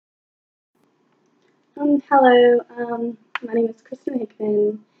Hello, my name is Kristen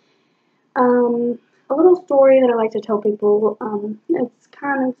Hickman. A little story that I like to tell people. It's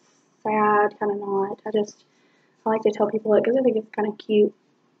kind of sad, kind of not. I like to tell people it because I think it's kind of cute.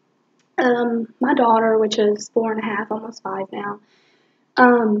 My daughter, which is 4.5, almost 5 now,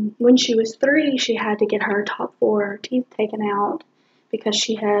 when she was 3, she had to get her top 4 teeth taken out because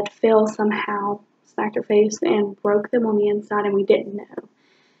she had fell somehow, smacked her face, and broke them on the inside, and we didn't know.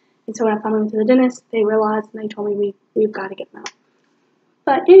 And so when I finally went to the dentist, they realized and they told me we've got to get them out.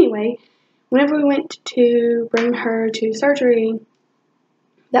 But anyway, whenever we went to bring her to surgery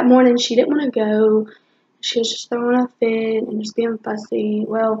that morning, she didn't want to go. She was just throwing a fit and just being fussy.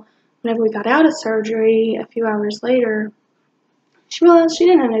 Well, whenever we got out of surgery a few hours later, she realized she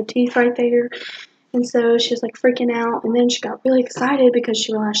didn't have no teeth right there. And so she was like freaking out. And then she got really excited because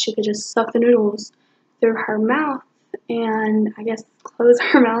she realized she could just suck the noodles through her mouth and I guess close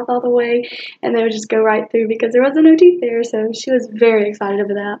her mouth all the way and they would just go right through because there wasn't no teeth there. So she was very excited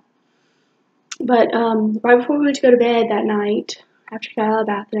over that. But right before we went to go to bed that night, after she got out of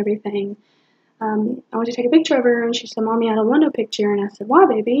the bath and everything, I went to take a picture of her and she said, "Mommy, I don't want no picture." And I said, "Why,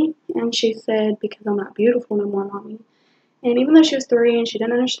 baby?" And she said, "Because I'm not beautiful no more, Mommy." And even though she was 3 and she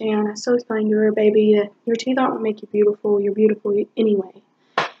didn't understand, I still explained to her, "Baby, that your teeth aren't what make you beautiful. You're beautiful anyway."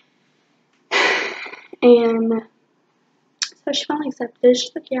 And so she finally accepted it.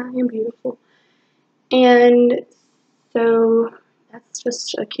 She's like, "Yeah, I am beautiful." And so that's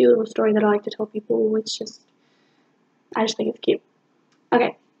just a cute little story that I like to tell people. I just think it's cute.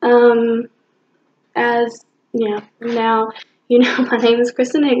 Okay. As you know, now you know my name is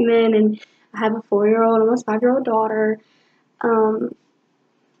Kristen Hickman, and I have a 4-year-old, almost 5-year-old daughter.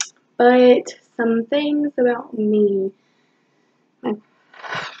 But some things about me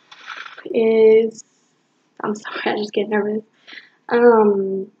is, I'm sorry, I just get nervous.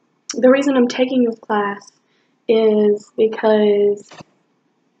 The reason I'm taking this class is because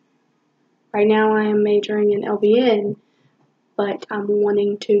right now I am majoring in LVN, but I'm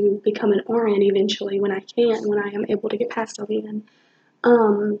wanting to become an RN eventually when I am able to get past LVN.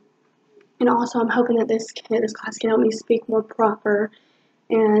 And also I'm hoping that this class can help me speak more proper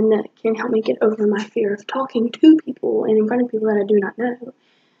and can help me get over my fear of talking to people and in front of people that I do not know.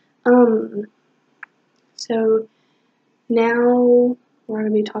 So now we're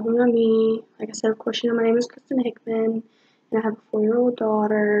going to be talking about me. Like I said, of course, you know my name is Kristen Hickman, and I have a 4-year-old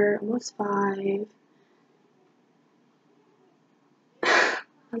daughter, almost 5.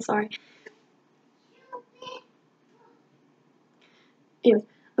 I'm sorry. Anyways,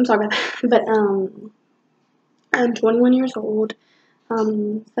 I'm sorry about that. But I'm 21 years old.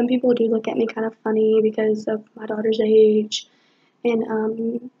 Some people do look at me kind of funny because of my daughter's age,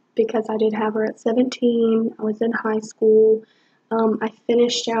 and because I did have her at 17. I was in high school. I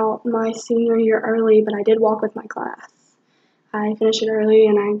finished out my senior year early, but I did walk with my class. I finished it early,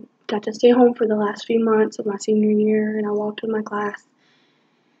 and I got to stay home for the last few months of my senior year, and I walked with my class,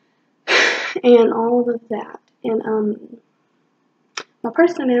 and all of that. And my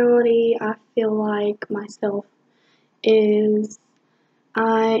personality, I feel like myself, is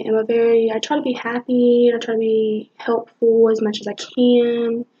I try to be happy, and I try to be helpful as much as I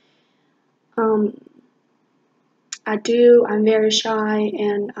can. I'm very shy,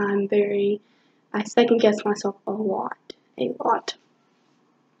 and I second guess myself a lot. But,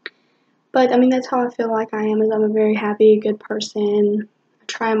 I mean, that's how I feel like I am, is I'm a very happy, good person. I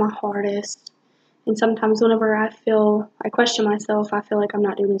try my hardest. And sometimes whenever I question myself, I feel like I'm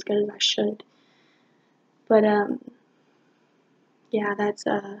not doing as good as I should. But, yeah, that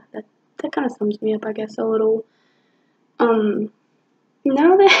kind of sums me up, I guess, a little.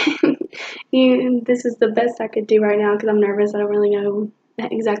 Now that this is the best I could do right now because I'm nervous. I don't really know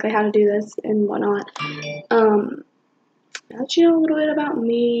exactly how to do this and whatnot. Now that you know a little bit about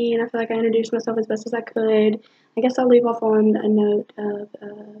me, and I feel like I introduced myself as best as I could, I guess I'll leave off on a note of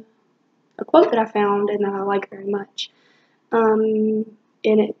a quote that I found and that I like very much. And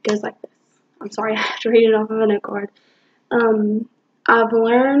it goes like this. I'm sorry, I have to read it off of a note card. I've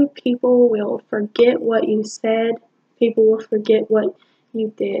learned people will forget what you said, people will forget what you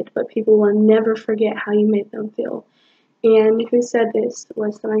did, but people will never forget how you made them feel. And who said this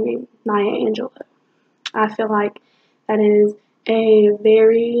was somebody named Maya Angelou. I feel like that is it's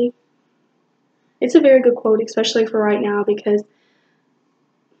a very good quote, especially for right now because,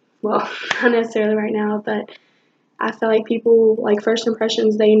 well, not necessarily right now, but I feel like people, like first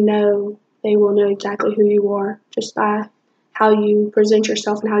impressions, they will know exactly who you are just by how you present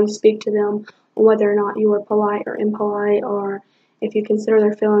yourself and how you speak to them, on whether or not you are polite or impolite, or if you consider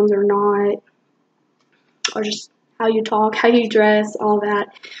their feelings or not, or just how you talk, how you dress, all that.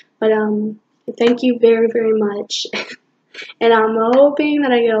 But thank you very, very much. And I'm hoping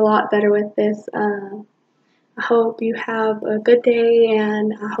that I get a lot better with this. I hope you have a good day,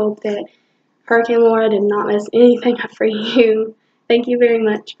 and I hope that Hurricane Laura did not mess anything up for you. Thank you very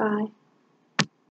much. Bye.